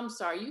 And I'm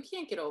sorry, you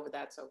can't get over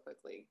that so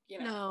quickly. You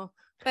know. No.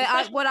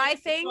 But what I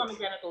think,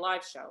 again at the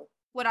live show.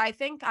 What I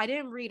think, I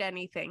didn't read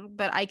anything,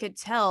 but I could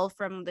tell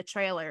from the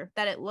trailer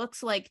that it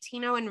looks like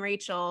Tino and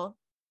Rachel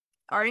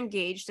are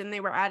engaged, and they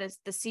were at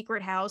the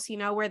secret house, you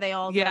know, where they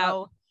all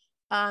go.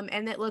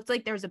 And it looked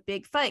like there was a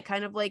big fight,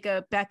 kind of like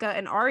a Becca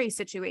and Ari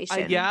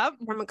situation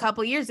from a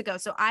couple years ago.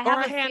 So I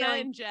have a Hannah feeling,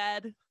 and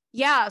Jed.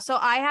 Yeah, so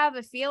I have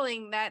a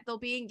feeling that they'll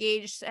be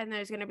engaged and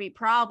there's going to be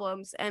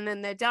problems, and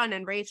then they're done,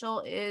 and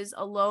Rachel is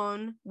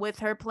alone with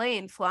her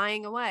plane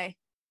flying away.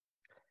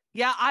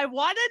 Yeah, I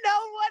want to know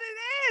what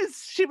it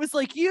is. She was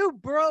like, you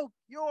broke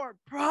your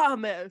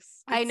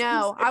promise. I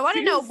know. I want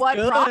to know what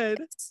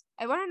promise.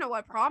 I want to know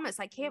what promise.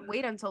 I can't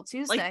wait until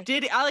Tuesday.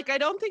 Like, I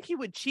don't think he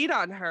would cheat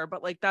on her,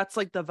 but like, that's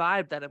like the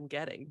vibe that I'm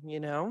getting, you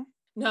know?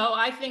 No,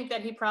 I think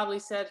that he probably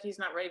said he's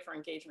not ready for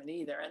engagement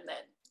either. And then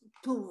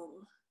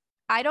boom.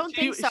 I don't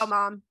think so,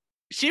 Mom.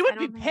 She would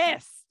be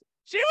pissed.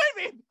 She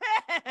would be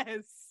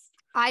pissed.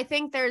 I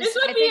think there's. This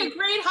would be a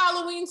great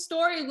Halloween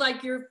story.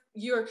 Like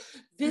you're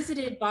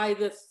visited by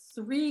the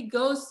 3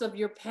 ghosts of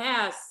your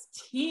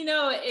past,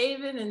 Tino,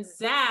 Avon, and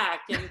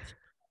Zach, and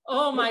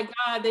oh my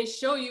God, they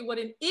show you what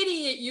an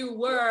idiot you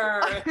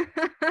were.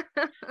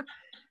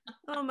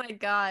 Oh my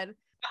God.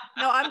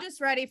 No, I'm just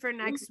ready for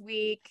next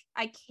week.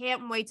 I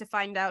can't wait to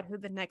find out who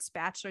the next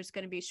Bachelor is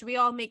going to be. Should we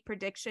all make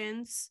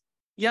predictions?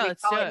 Yeah,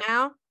 let's do it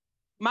now.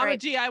 Mama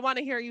G, I want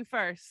to hear you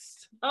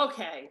first.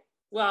 Okay.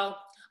 Well,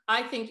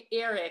 I think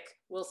Eric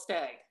will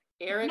stay.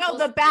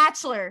 The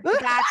Bachelor. The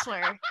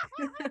Bachelor.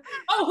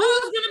 Oh,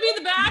 who's gonna be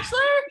the Bachelor?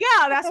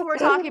 Yeah, that's what we're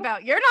talking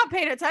about. You're not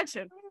paying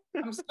attention.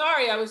 I'm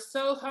sorry, I was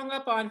so hung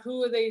up on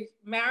who are they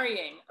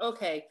marrying.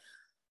 Okay,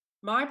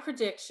 my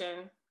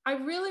prediction. I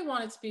really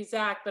want it to be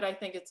Zach, but I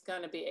think it's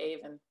gonna be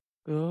Avon.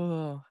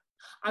 Oh.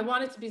 I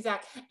want it to be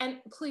Zach, and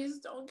please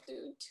don't do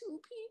 2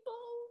 people.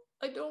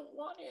 I don't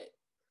want it.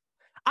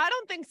 I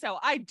don't think so.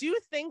 I do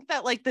think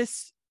that like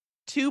this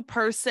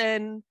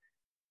 2-person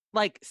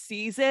like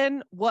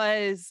season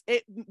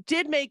it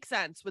did make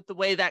sense with the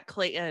way that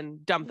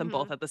Clayton dumped them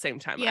both at the same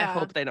time. Yeah. I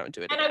hope they don't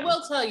do it again. I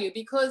will tell you,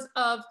 because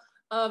of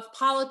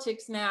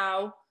politics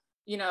now,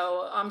 you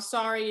know, I'm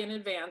sorry in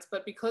advance,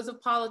 but because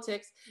of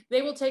politics,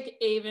 they will take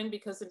Avon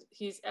because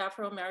he's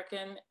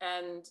Afro-American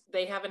and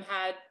they haven't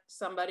had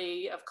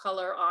somebody of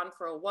color on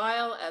for a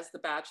while as the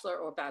Bachelor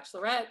or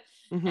Bachelorette,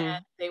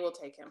 and they will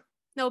take him.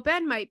 No,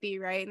 Ben might be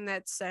right in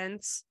that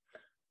sense.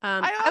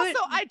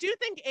 I do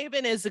think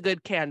Aben is a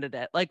good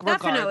candidate. Like,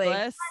 Definitely.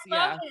 regardless.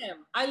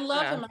 I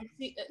love him.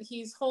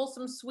 He's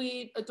wholesome,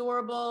 sweet,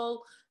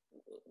 adorable.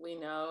 We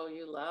know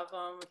you love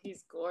him.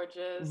 He's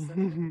gorgeous.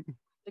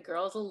 The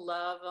girls will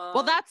love him.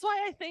 Well, that's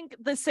why I think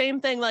the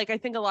same thing. Like, I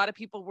think a lot of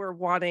people were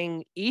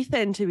wanting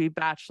Ethan to be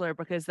Bachelor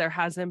because there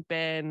hasn't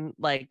been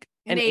like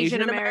an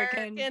Asian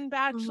American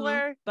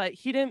Bachelor, but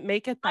he didn't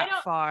make it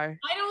that far.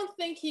 I don't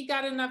think he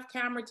got enough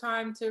camera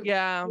time to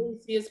really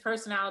see his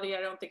personality.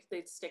 I don't think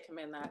they'd stick him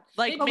in that.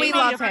 Like, but we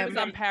love him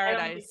on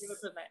Paradise.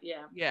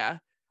 Yeah.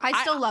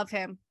 I still love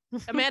him.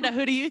 Amanda,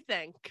 who do you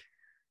think?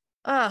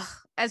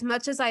 As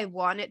much as I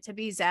want it to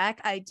be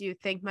Zach, I do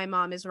think my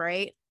mom is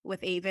right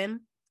with Aben.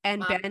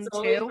 And Ben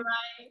too.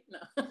 Right?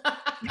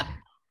 No.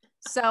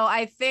 So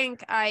I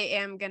think I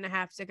am gonna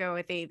have to go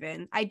with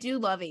Aben. I do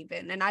love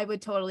Aben, and I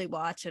would totally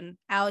watch. And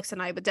Alex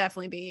and I would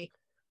definitely be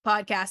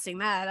podcasting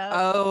that up.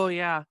 Oh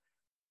yeah.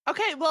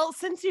 Okay. Well,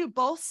 since you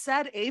both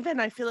said Aben,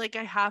 I feel like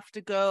I have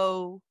to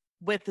go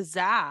with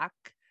Zach.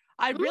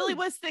 I really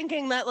was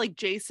thinking that like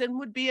Jason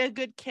would be a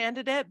good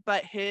candidate,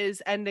 but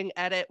his ending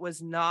edit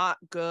was not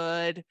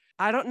good.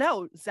 I don't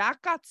know.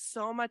 Zach got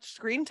so much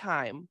screen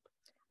time.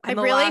 I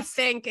really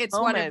think it's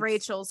one of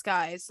Rachel's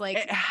guys. Like,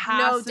 it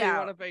has to be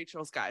one of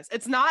Rachel's guys.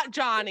 It's not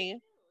Johnny.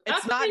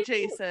 It's not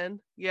Jason.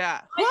 Yeah.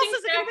 I think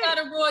Zach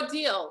got a raw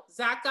deal.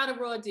 Zach got a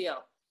raw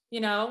deal.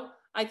 You know,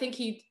 I think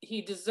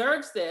he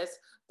deserves this,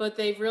 but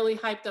they've really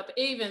hyped up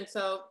Aben,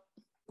 so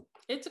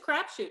it's a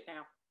crapshoot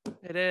now.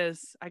 It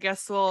is. I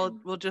guess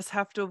we'll just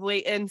have to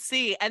wait and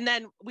see. And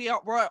then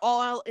we're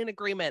all in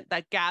agreement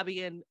that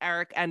Gabby and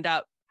Eric end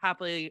up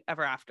happily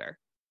ever after.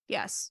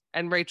 Yes.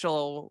 And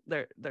Rachel,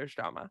 there's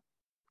drama.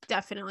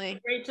 Definitely.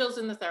 Rachel's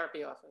in the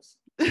therapy office.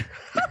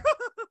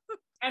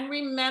 And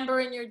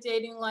remember, in your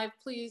dating life,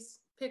 please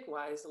pick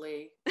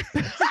wisely.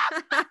 Red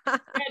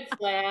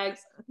flags.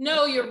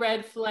 Know your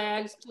red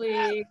flags,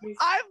 please.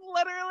 I've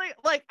literally,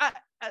 like,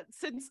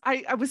 since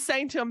I was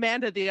saying to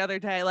Amanda the other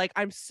day, like,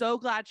 I'm so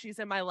glad she's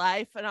in my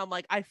life. And I'm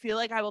like, I feel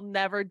like I will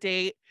never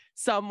date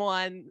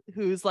someone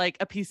who's like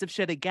a piece of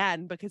shit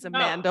again, because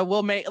Amanda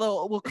will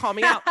call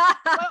me out. But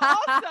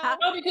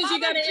also, because you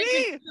got to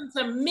introduce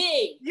them to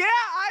me. Yeah,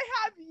 I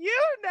have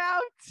you now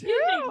too.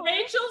 You think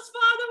Rachel's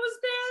father was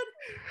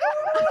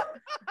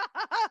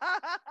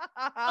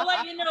bad? I'll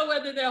let you know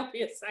whether there'll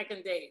be a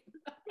second date.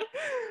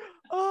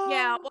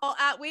 Yeah, well,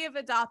 we have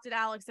adopted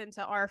Alex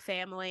into our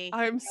family.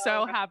 I'm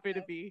so happy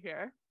to be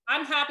here.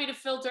 I'm happy to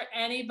filter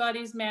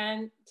anybody's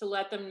man to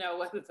let them know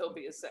whether there'll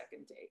be a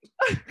second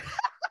date.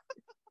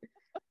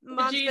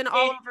 Mom's been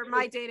all over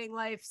my dating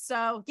life,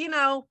 so you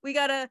know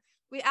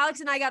Alex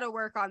and I gotta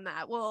work on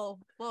that. We'll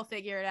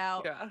figure it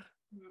out.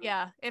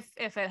 Yeah, if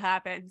it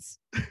happens.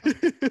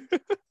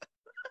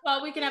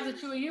 Well, we can have the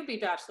two of you be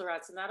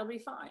bachelorettes, and that'll be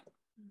fine.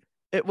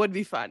 It would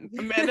be fun.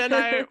 Amanda and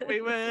I,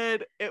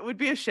 it would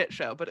be a shit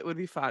show, but it would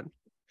be fun.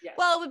 Yes.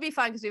 Well, it would be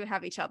fun because we would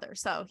have each other.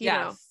 So, you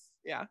know.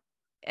 Yeah.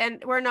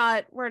 And we're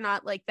not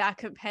like that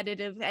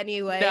competitive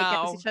anyway.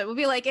 No. Each other. We'll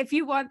be like, if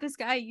you want this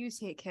guy, you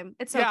take him.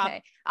 It's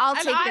okay. I'll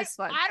take this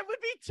one. I would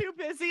be too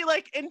busy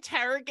like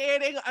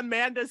interrogating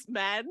Amanda's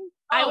men.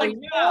 For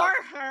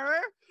her.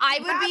 I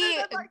would be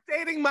than, like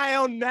dating my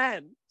own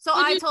men. So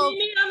I told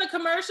me on the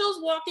commercials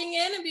walking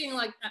in and being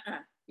like,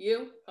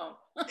 you? Oh.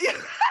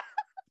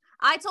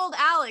 I told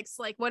Alex,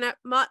 like,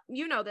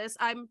 you know this,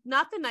 I'm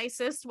not the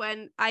nicest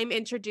when I'm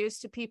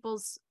introduced to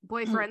people's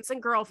boyfriends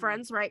and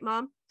girlfriends, right,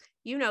 Mom?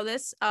 You know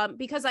this,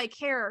 because I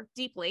care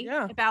deeply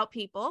about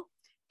people.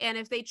 And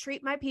if they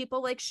treat my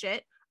people like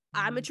shit,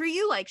 I'm gonna treat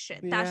you like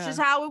shit. That's just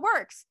how it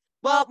works.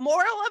 Well,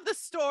 moral of the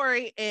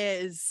story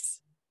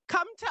is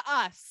come to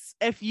us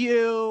if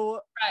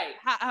you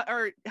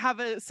have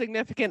a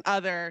significant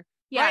other.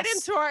 Yes. Right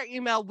into our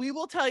email. We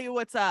will tell you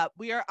what's up.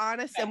 We are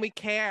honest and we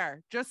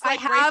care. Just like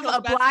I have Rachel's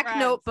a black friends.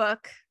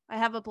 notebook. I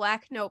have a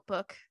black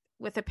notebook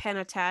with a pen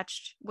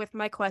attached with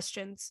my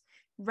questions,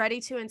 ready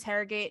to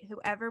interrogate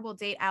whoever will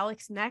date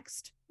Alex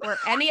next or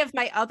any of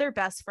my other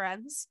best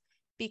friends.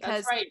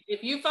 Because that's right.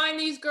 If you find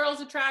these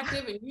girls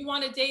attractive and you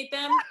want to date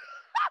them,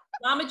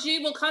 Mama G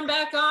will come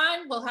back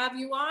on. We'll have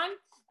you on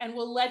and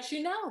we'll let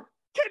you know.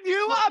 Can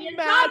you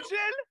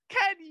imagine?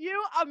 Can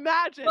you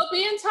imagine? We'll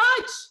be in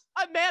touch.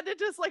 Amanda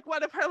does like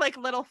one of her like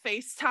little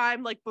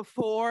FaceTime like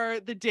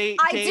before the date.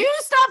 I do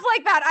stuff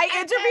like that. I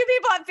interview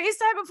people on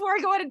FaceTime before I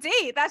go on a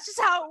date. That's just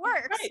how it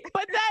works. Right.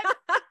 But then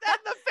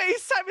the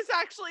FaceTime is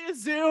actually a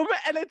Zoom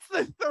and it's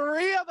the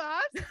three of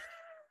us.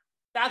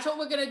 That's what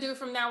we're going to do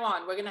from now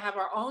on. We're going to have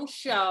our own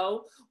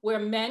show where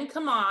men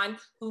come on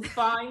who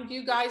find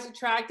you guys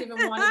attractive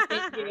and want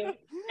to date you.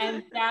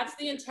 And that's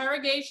the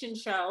interrogation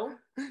show.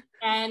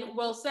 And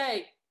we'll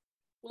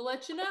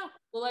let you know.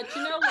 We'll let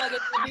you know whether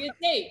there'll be a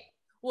date.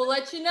 We'll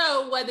let you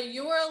know whether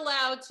you are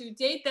allowed to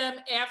date them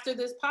after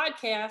this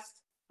podcast.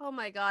 Oh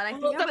my God, I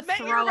think I'm gonna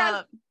throw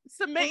up.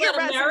 Submit your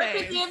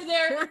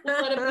resume.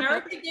 Let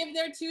America give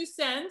their 2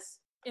 cents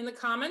in the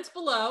comments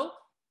below,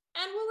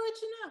 and we'll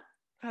let you know.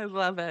 I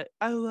love it.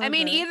 I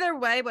mean, it. either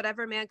way,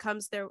 whatever man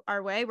comes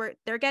our way,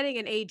 they're getting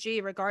an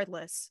AG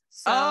regardless.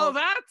 So, oh,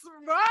 that's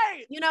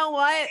right. You know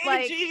what?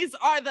 AGs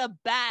are the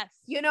best.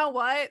 You know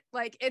what?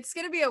 Like, it's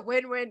gonna be a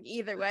win-win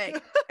either way.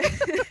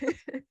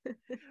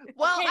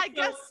 Well, okay, I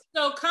guess.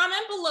 So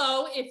comment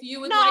below if you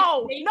would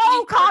no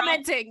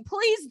commenting.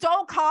 Please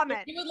don't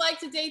comment. If you would like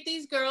to date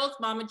these girls,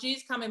 Mama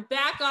G's coming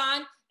back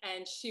on,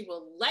 and she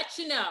will let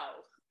you know.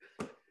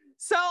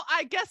 So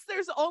I guess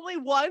there's only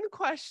one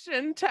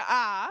question to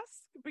ask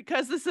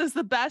because this is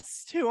the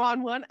best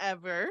 2-on-1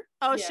 ever.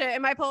 Oh shit!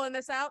 Am I pulling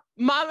this out?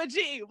 Mama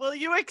G, will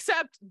you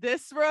accept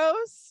this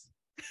rose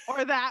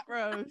or that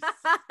rose? God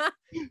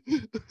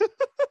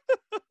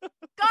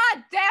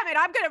damn it!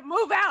 I'm gonna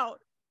move out.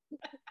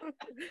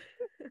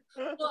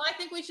 Well, I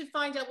think we should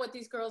find out what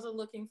these girls are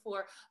looking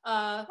for. We're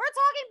talking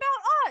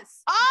about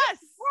us.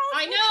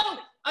 I know.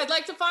 I'd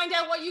like to find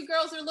out what you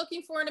girls are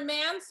looking for in a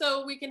man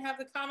so we can have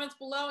the comments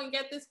below and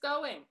get this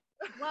going.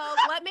 Well,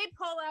 let me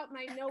pull out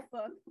my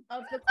notebook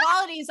of the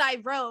qualities I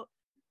wrote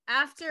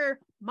after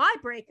my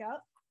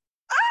breakup.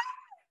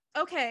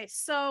 Okay,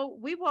 so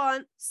we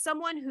want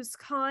someone who's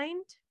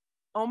kind.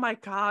 Oh my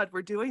God,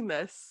 we're doing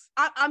this.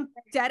 I'm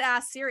dead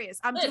ass serious.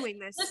 I'm doing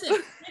this.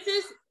 Listen,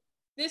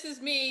 this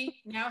is me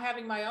now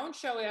having my own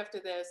show after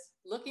this.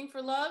 Looking for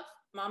love.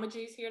 Mama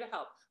G's here to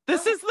help.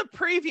 This is the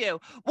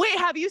preview. Wait,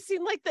 have you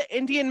seen like the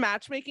Indian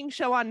matchmaking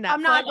show on Netflix?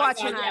 I'm not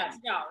watching that.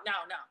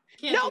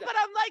 No. No, but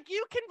I'm like,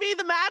 you can be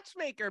the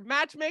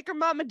matchmaker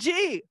Mama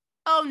G.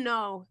 Oh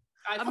no.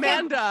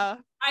 Amanda.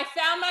 I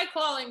found my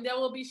calling. There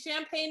will be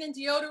champagne and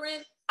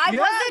deodorant. I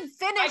wasn't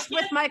finished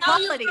with my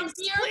qualities.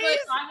 Here, but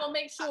I will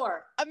make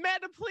sure.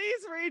 Amanda,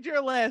 please read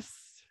your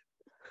list.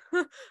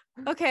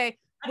 Okay.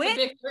 That's a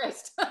big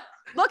list.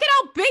 Look at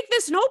how big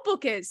this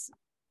notebook is.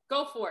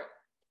 Go for it.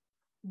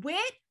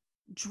 Wit,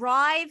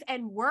 drive,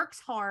 and works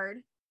hard.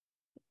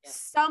 Yeah.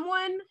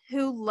 Someone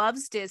who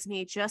loves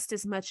Disney just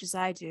as much as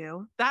I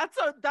do. That's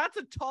a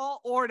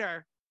tall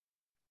order.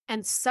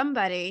 And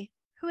somebody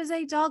who is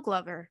a dog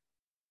lover.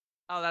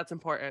 Oh, that's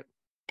important.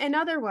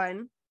 Another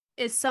one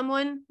is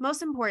someone,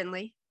 most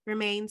importantly,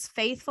 remains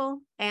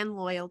faithful and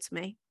loyal to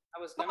me. I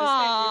was going to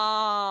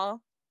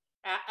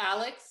say,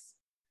 Alex.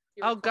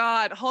 Oh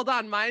God, hold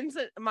on. Mine's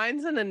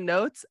in a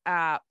notes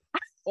app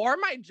or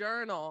my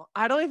journal.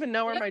 I don't even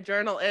know where my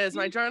journal is.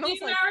 My journal's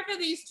like, America,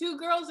 these two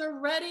girls are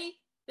ready.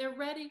 They're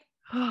ready.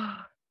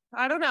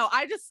 I don't know.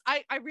 I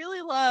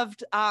really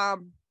loved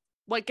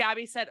what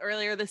Gabby said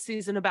earlier this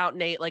season about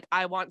Nate. Like,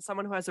 I want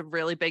someone who has a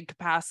really big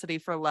capacity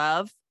for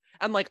love.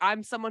 And like,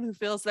 I'm someone who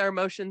feels their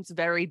emotions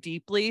very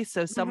deeply.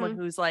 So someone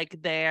who's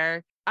like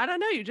there. I don't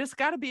know. You just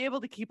got to be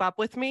able to keep up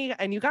with me.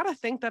 And you got to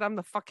think that I'm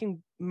the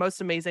fucking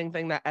most amazing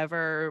thing that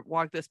ever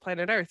walked this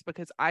planet Earth,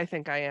 because I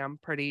think I am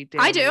pretty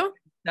damn I do.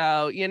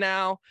 So, you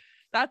know,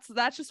 that's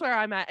just where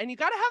I'm at. And you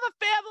got to have a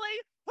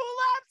family who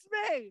loves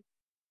me.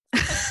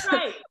 That's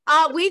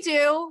right. We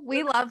do.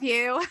 We love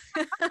you.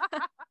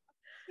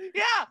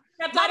 Yeah.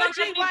 Mama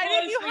G, why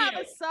didn't you have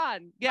a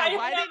son? Yeah.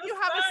 Why didn't you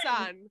have a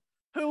son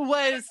who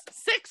was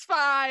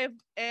 6'5"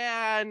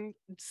 and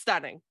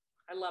stunning?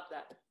 I love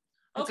that.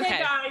 Okay,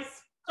 guys,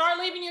 start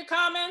leaving your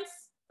comments.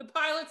 The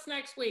pilot's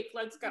next week.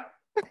 Let's go.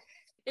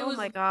 It was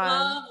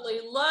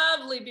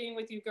lovely being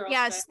with you girls.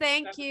 Yes,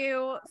 thank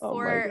you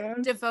for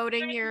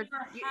devoting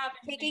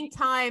taking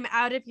time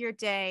out of your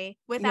day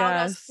without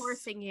us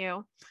forcing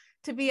you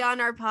to be on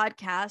our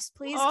podcast.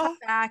 Please come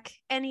back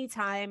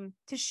anytime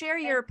to share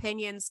your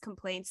opinions,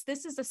 complaints.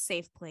 This is a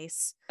safe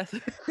place.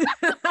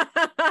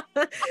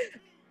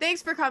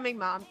 Thanks for coming,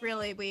 Mom.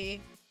 Really,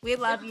 we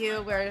love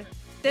you.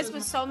 This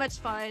was so much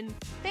fun.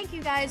 Thank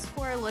you guys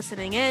for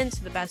listening in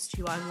to the best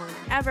 2-on-1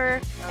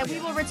 ever. And we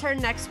will return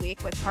next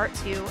week with part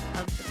 2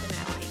 of the finale.